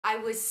I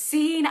was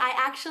seen. I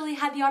actually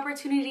had the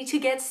opportunity to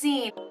get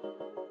seen.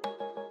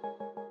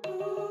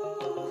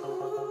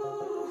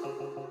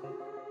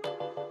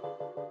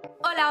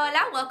 Hola,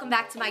 hola, welcome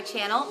back to my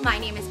channel. My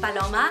name is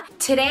Paloma.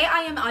 Today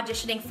I am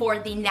auditioning for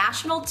the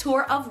National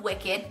Tour of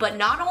Wicked, but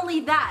not only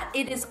that,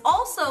 it is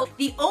also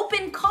the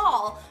open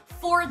call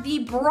for the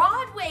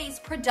Broadway's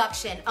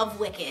production of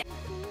Wicked.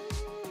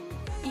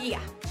 Yeah.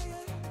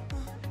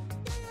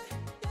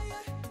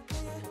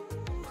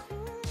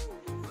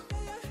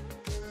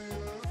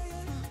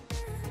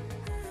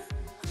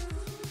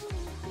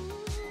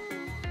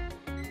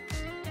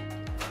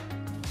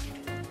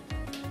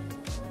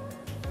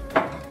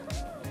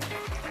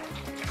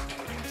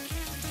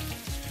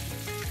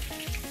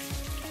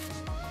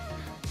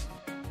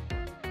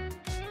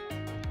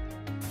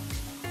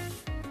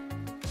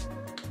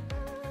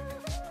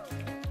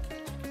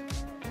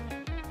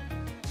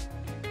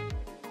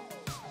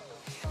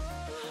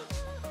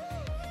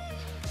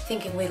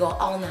 Thinking we go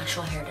all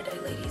natural hair today,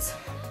 ladies.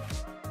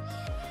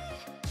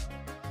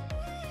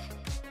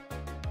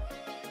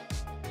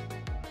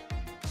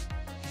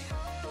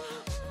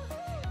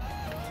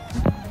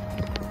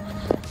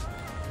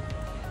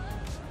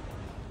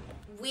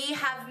 We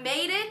have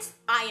made it.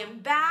 I am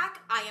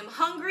back. I am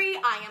hungry.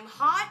 I am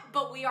hot,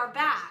 but we are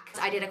back.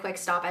 I did a quick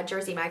stop at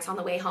Jersey Mike's on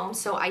the way home,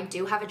 so I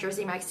do have a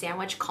Jersey Mike's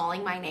sandwich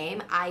calling my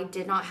name. I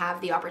did not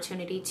have the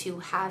opportunity to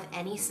have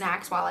any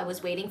snacks while I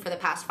was waiting for the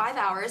past 5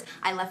 hours.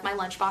 I left my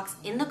lunchbox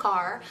in the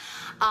car.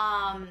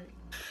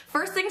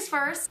 First things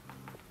first,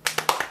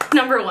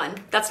 number one.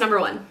 That's number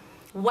one.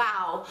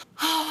 Wow.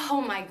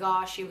 Oh my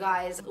gosh, you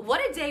guys. What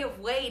a day of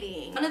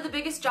waiting. One of the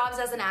biggest jobs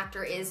as an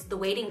actor is the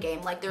waiting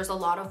game. Like, there's a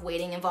lot of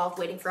waiting involved,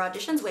 waiting for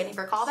auditions, waiting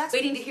for callbacks,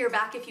 waiting to hear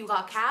back if you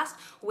got cast,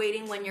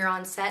 waiting when you're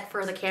on set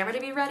for the camera to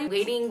be ready,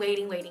 waiting,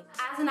 waiting, waiting.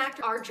 As an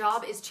actor, our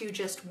job is to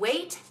just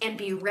wait and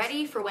be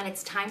ready for when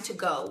it's time to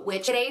go,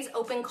 which today's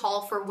open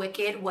call for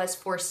Wicked was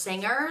for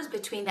singers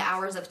between the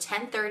hours of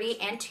 10:30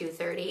 and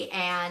 2:30,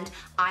 and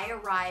I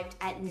arrived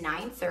at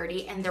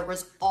 9:30 and there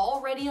was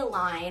already a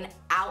line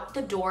out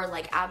the door,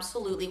 like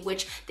absolutely,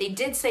 which they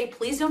did say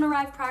please don't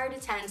arrive prior to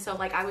 10, so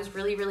like I was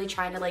really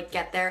trying to like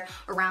get there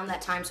around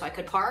that time so I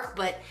could park,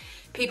 but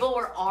people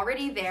were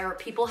already there.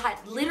 People had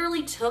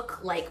literally took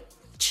like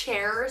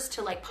chairs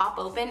to like pop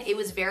open. It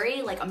was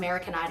very like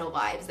American Idol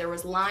vibes. There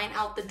was line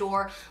out the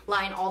door,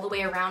 line all the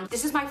way around.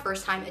 This is my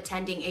first time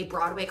attending a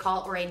Broadway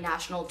call or a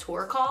national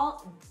tour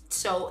call,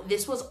 so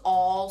this was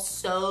all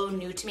so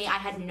new to me. I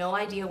had no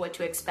idea what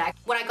to expect.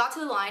 When I got to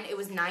the line, it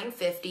was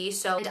 9:50,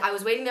 so I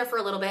was waiting there for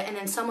a little bit, and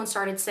then someone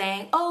started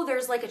saying, oh,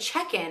 there's like a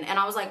check-in, and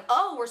I was like,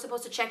 oh, we're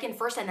supposed to check in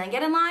first and then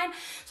get in line?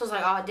 So I was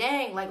like, oh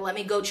dang, like let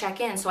me go check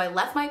in. So I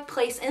left my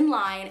place in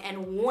line and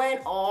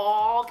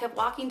kept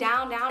walking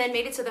down, then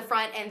made it to the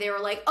front, and they were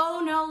like,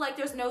 oh no, like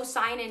there's no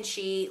sign-in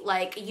sheet,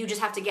 like you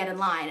just have to get in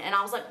line. And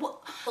I was like,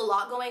 what? A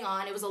lot going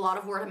on. It was a lot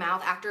of word of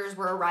mouth. Actors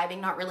were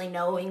arriving not really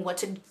knowing what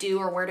to do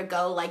or where to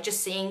go, like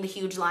just seeing the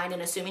huge line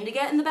and assuming to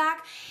get in the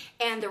back.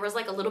 And there was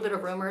like a little bit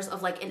of rumors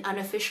of like an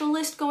unofficial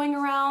list going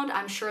around.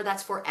 I'm sure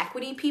that's for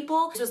equity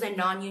people. This was a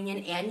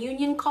non-union and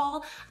union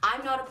call.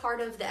 I'm not a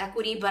part of the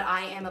equity, but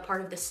I am a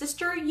part of the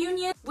sister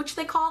union, which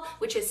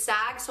is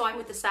SAG. So I'm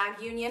with the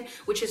SAG union,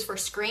 which is for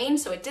screen.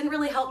 So it didn't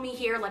really help me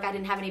here. Like I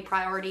didn't have any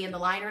priority in the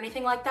line or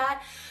anything like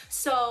that.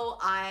 So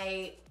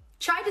I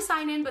tried to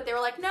sign in, but they were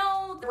like,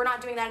 no, we're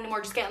not doing that anymore,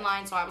 just get in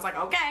line. So I was like,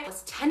 okay. It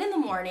was 10 in the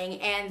morning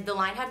and the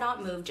line had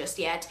not moved just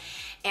yet.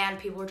 And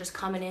people were just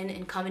coming in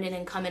and coming in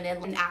and coming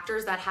in. And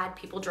actors that had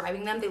people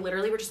driving them, they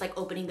literally were just like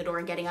opening the door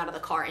and getting out of the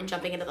car and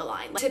jumping into the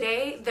line. Like,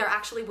 today, there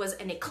actually was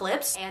an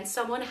eclipse and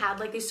someone had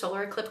like these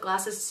solar eclipse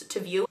glasses to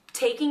view,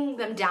 taking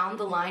them down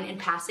the line and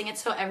passing it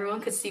so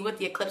everyone could see what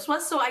the eclipse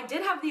was. So I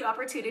did have the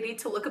opportunity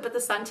to look up at the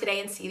sun today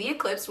and see the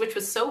eclipse, which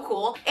was so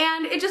cool.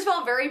 And it just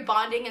felt very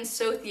bonding and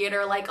so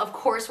theater. Like, of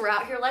course, we're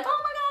out here like, oh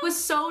my God. It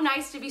was so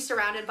nice to be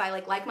surrounded by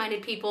like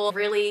like-minded people,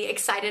 really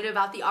excited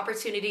about the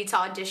opportunity to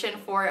audition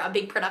for a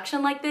big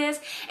production like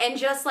this, and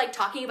just like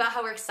talking about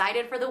how we're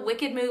excited for the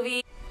Wicked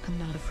movie. I'm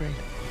not afraid.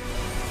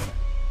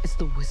 It's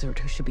the wizard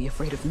who should be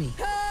afraid of me.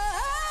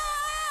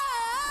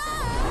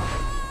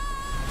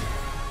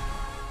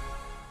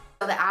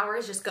 So the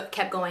hours just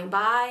kept going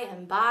by,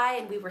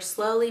 and we were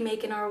slowly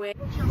making our way.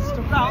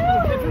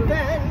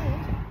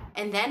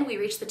 And then we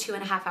reached the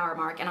 2.5 hour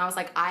mark, and I was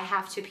like, I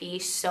have to pee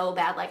so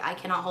bad, like I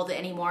cannot hold it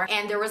anymore.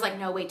 And there was like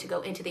no way to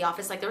go into the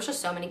office. Like there was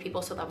just so many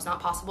people, so that was not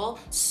possible.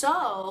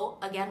 So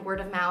again, word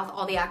of mouth,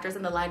 all the actors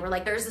in the line were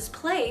like, there's this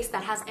place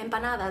that has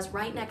empanadas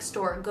right next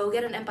door. Go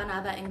get an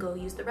empanada and go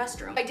use the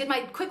restroom. I did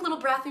my quick little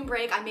bathroom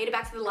break. I made it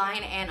back to the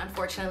line, and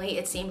unfortunately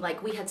it seemed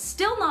like we had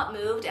still not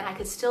moved, and I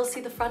could still see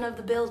the front of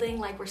the building.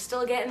 Like we're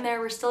still getting there,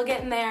 we're still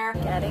getting there.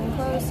 Getting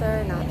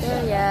closer, not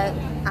there yet.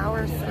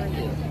 Hour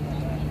 3.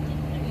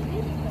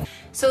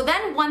 So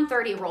then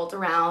 1:30 rolled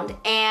around,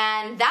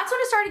 and that's when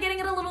it started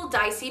getting a little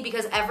dicey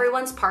because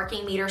everyone's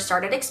parking meter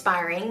started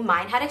expiring.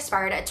 Mine had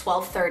expired at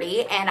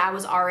 12:30, and I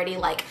was already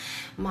like,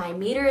 my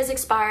meter is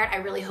expired. I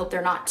really hope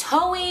they're not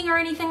towing or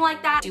anything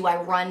like that. Do I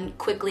run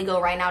quickly, go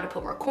right now to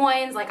put more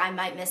coins? Like, I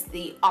might miss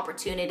the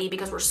opportunity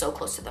because we're so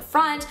close to the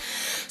front.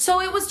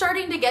 So it was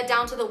starting to get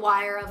down to the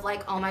wire of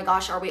like, oh my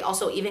gosh, are we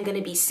also even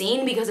gonna be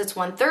seen because it's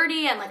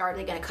 1:30, and like, are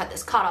they gonna cut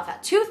this cutoff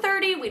at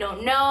 2:30? We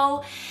don't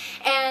know.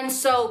 And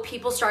so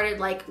people started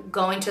like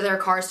going to their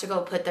cars to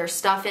go put their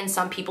stuff in.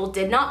 Some people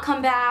did not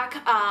come back,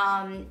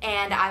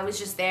 and I was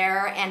just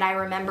there, and I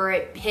remember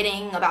it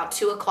hitting about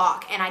 2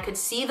 o'clock, and I could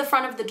see the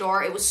front of the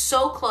door. It was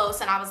so close,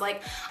 and I was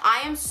like, I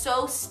am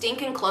so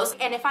stinking close,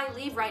 and if I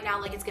leave right now,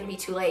 like, it's gonna be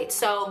too late.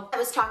 So I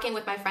was talking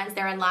with my friends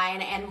there in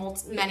line, and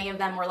many of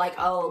them were like,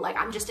 oh, like,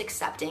 I'm just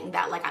accepting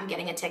that, like, I'm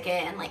getting a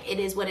ticket, and like, it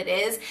is what it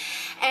is.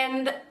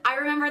 And I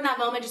remember in that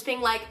moment just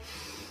being like,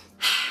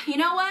 you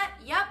know what?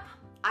 Yep.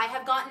 I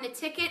have gotten a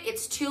ticket,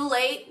 it's too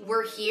late,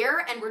 we're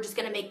here, and we're just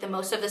gonna make the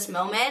most of this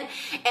moment.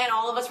 And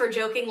all of us were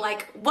joking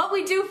like, what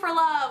we do for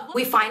love.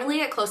 We finally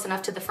get close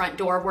enough to the front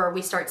door where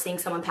we start seeing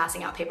someone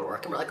passing out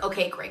paperwork, and we're like,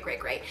 okay, great,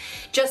 great, great.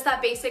 Just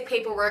that basic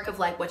paperwork of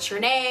like, what's your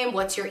name,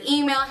 what's your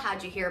email,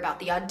 how'd you hear about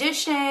the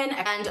audition?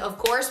 And of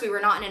course, we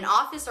were not in an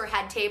office or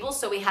had tables,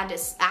 so we had to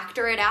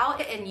actor it out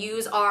and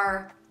use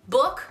our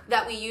book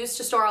that we use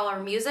to store all our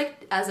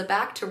music as a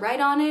back to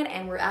write on it,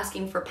 and we're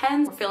asking for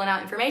pens, we're filling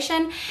out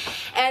information,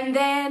 and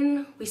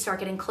then we start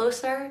getting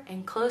closer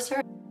and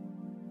closer.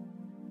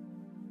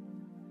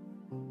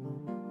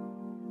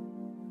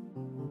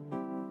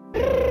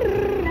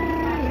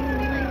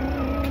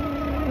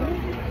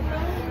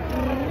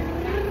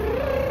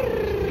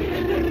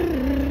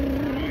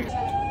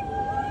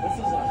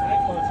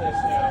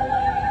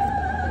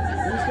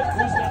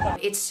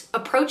 It's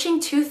approaching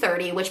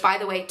 2:30, which by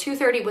the way,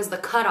 2:30 was the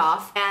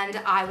cutoff,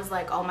 and I was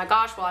like, oh my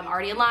gosh, well, I'm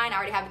already in line, I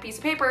already have the piece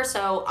of paper,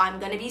 so I'm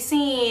gonna be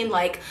seen,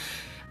 like,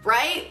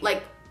 right?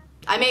 Like,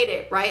 I made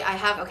it, right?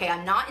 Okay,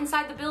 I'm not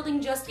inside the building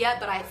just yet,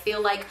 but I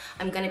feel like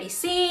I'm gonna be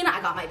seen.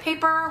 I got my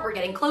paper, we're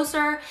getting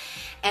closer.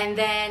 And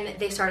then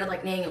they started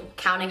like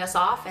counting us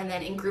off, and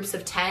then in groups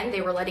of 10,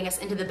 they were letting us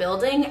into the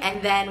building.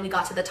 And then we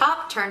got to the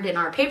top, turned in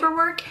our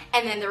paperwork,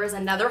 and then there was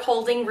another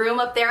holding room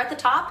up there at the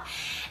top.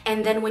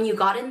 And then when you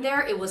got in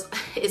there,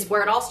 is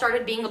where it all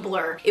started being a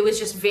blur. It was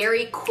just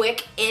very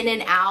quick in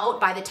and out.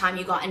 By the time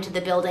you got into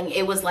the building,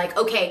 it was like,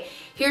 okay,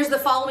 here's the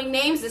following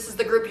names. This is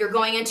the group you're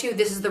going into.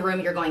 This is the room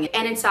you're going in.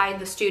 And inside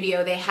the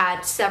studio, they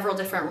had several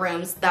different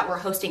rooms that were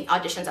hosting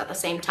auditions at the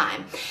same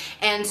time.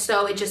 And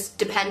so it just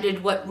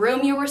depended what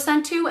room you were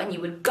sent to, and you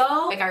would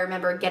go. Like, I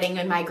remember getting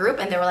in my group,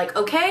 and they were like,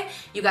 okay,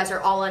 you guys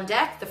are all on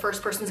deck. The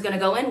first person's gonna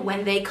go in.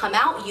 When they come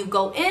out, you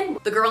go in.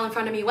 The girl in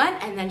front of me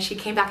went, and then she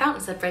came back out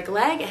and said, break a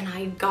leg, and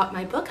I got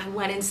my book. I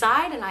went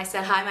inside, and I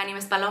said, hi, my name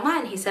is Paloma,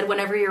 and he said,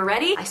 whenever you're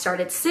ready. I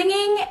started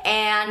singing,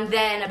 and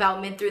then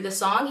about mid through the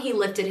song, he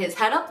lifted his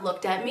head up,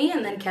 looked at me,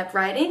 and then kept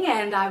writing,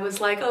 and I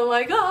was like, oh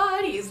my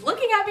god, he's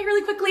looking at me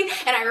really quickly.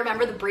 And I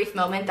remember the brief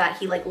moment that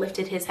he like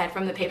lifted his head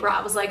from the paper.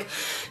 I was like,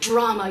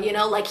 drama, you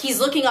know, like, he's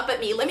looking up at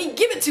me, let me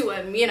give it to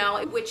him, you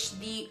know. Which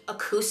the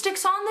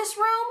acoustics on this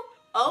room,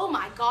 oh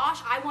my gosh,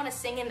 I want to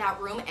sing in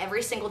that room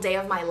every single day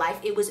of my life.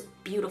 It was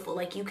beautiful.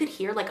 Like, you could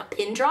hear like a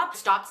pin drop,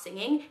 stop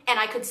singing, and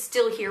I could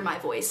still hear my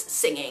voice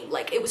singing.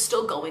 Like, it was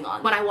still going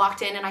on. When I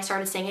walked in and I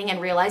started singing and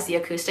realized the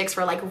acoustics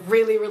were like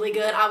really, really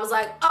good, I was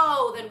like,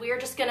 oh, then we are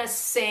just gonna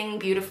sing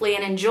beautifully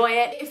and enjoy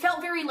it. It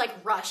felt very like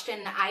rushed,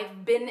 and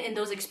I've been in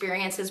those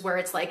experiences where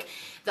it's like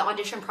the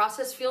audition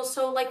process feels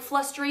so like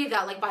flustery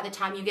that like by the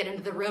time you get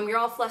into the room, you're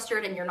all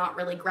flustered and you're not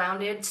really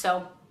grounded.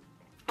 So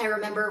I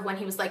remember when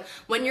he was like,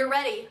 when you're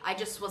ready, I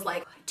just was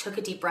like, I took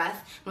a deep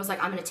breath and was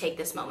like, I'm gonna take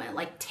this moment.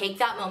 Like, take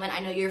that moment. I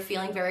know you're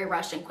feeling very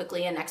rushed and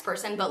quickly and next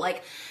person, but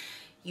like,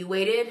 you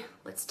waited,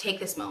 let's take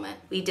this moment.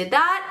 We did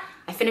that.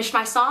 I finished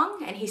my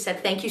song, and he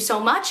said, thank you so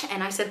much.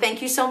 And I said,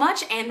 thank you so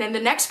much. And then the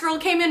next girl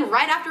came in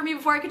right after me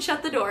before I could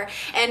shut the door,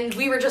 and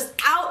we were just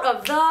out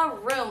of the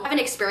room. I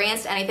haven't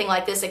experienced anything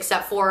like this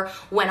except for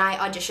when I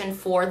auditioned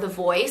for The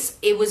Voice.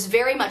 It was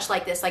very much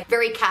like this, like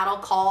very cattle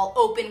call,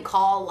 open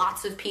call,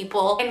 lots of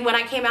people. And when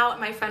I came out,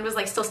 my friend was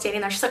like still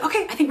standing there. She's like,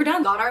 okay, I think we're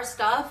done. Got our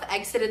stuff,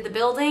 exited the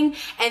building,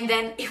 and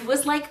then it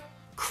was like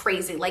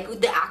crazy.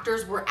 Like, the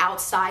actors were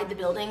outside the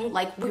building,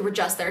 like we were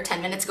just there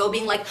 10 minutes ago,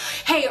 being like,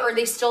 hey, are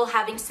they still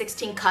having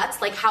 16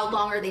 cuts? Like, how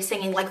long are they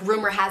singing? Like,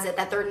 rumor has it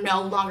that they're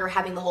no longer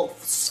having the whole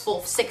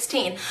full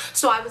 16.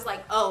 So I was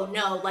like, oh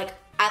no, like,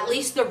 at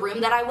least the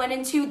room that I went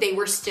into, they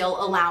were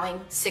still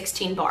allowing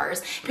 16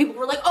 bars. People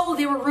were like, oh,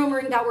 they were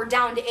rumoring that we're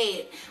down to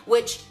 8,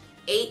 which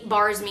 8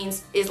 bars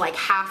is like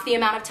half the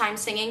amount of time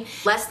singing.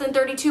 Less than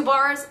 32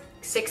 bars,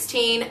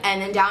 16,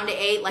 and then down to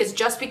 8. Like, it's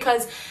just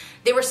because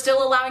they were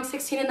still allowing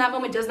 16 in that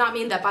moment does not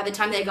mean that by the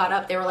time they got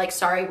up, they were like,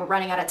 sorry, we're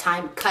running out of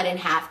time, cut in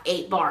half,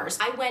 8 bars.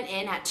 I went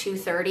in at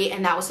 2:30,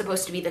 and that was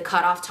supposed to be the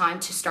cutoff time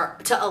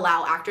to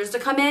allow actors to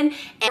come in. And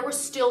there were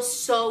still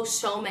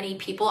so many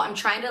people. I'm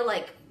trying to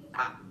like,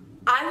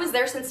 I was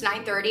there since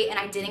 9:30 and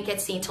I didn't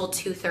get seen till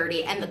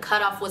 2:30 and the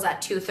cutoff was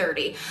at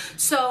 2:30.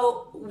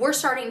 So we're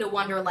starting to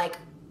wonder, like,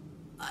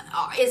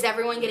 is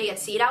everyone gonna get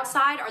seat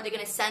outside? Are they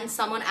gonna send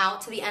someone out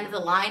to the end of the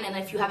line, and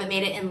if you haven't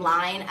made it in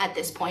line at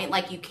this point,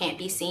 like, you can't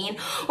be seen?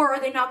 Or are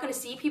they not gonna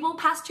see people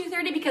past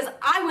 2:30? Because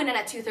I went in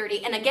at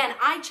 2:30, and again,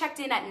 I checked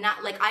in at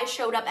I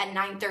showed up at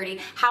 9:30.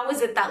 How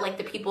is it that, like,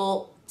 the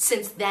people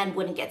since then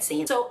wouldn't get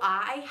seen? So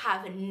I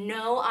have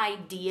no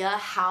idea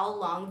how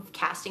long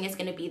casting is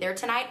gonna be there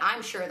tonight.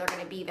 I'm sure they're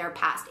gonna be there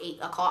past 8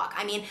 o'clock.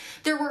 I mean,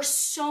 there were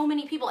so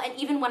many people, and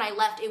even when I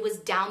left, it was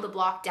down the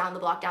block, down the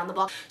block, down the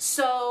block.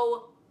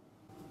 So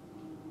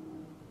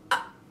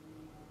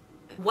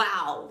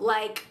wow,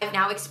 like, I've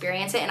now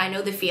experienced it, and I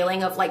know the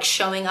feeling of, like,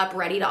 showing up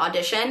ready to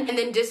audition and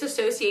then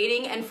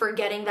disassociating and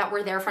forgetting that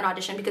we're there for an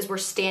audition because we're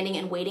standing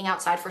and waiting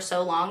outside for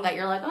so long that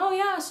you're like, oh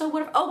yeah, so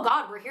what if, oh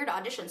god, we're here to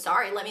audition,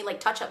 sorry, let me, like,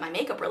 touch up my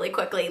makeup really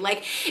quickly.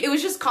 Like, it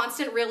was just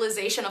constant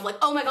realization of, like,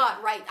 oh my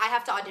god, right, I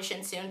have to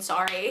audition soon,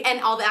 sorry.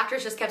 And all the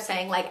actors just kept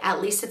saying, like,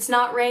 at least it's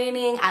not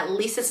raining, at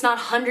least it's not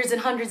hundreds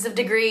and hundreds of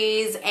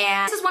degrees.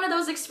 And this is one of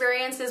those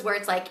experiences where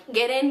it's like,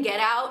 get in, get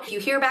out. If you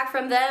hear back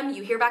from them,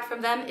 you hear back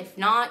from them. If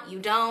not, you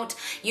don't.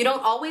 You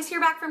don't always hear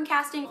back from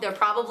casting. They're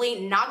probably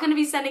not going to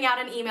be sending out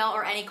an email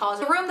or any calls.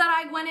 The room that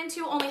I went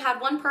into only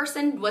had one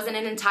person, wasn't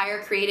an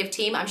entire creative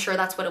team. I'm sure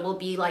that's what it will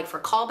be like for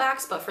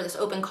callbacks, but for this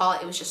open call,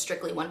 it was just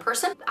strictly one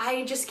person.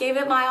 I just gave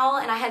it my all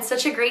and I had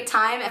such a great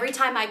time. Every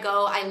time I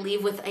go, I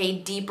leave with a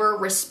deeper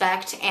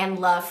respect and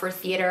love for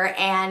theater,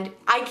 and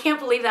I can't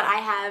believe that I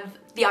have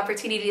the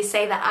opportunity to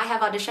say that I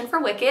have auditioned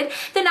for Wicked,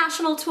 the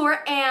national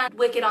tour, and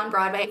Wicked on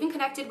Broadway. I even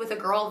connected with a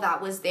girl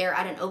that was there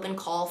at an open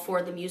call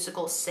for the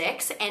musical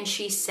 6, and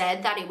she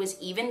said that it was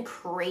even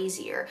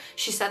crazier.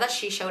 She said that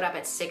she showed up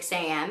at 6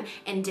 a.m.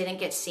 and didn't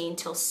get seen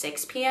till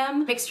 6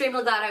 p.m. I'm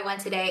extremely glad I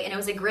went today, and it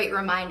was a great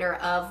reminder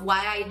of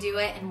why I do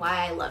it and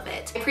why I love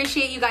it. I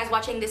appreciate you guys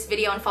watching this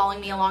video and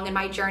following me along in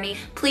my journey.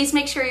 Please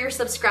make sure you're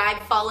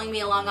subscribed, following me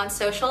along on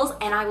socials,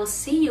 and I will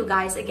see you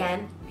guys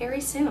again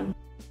very soon.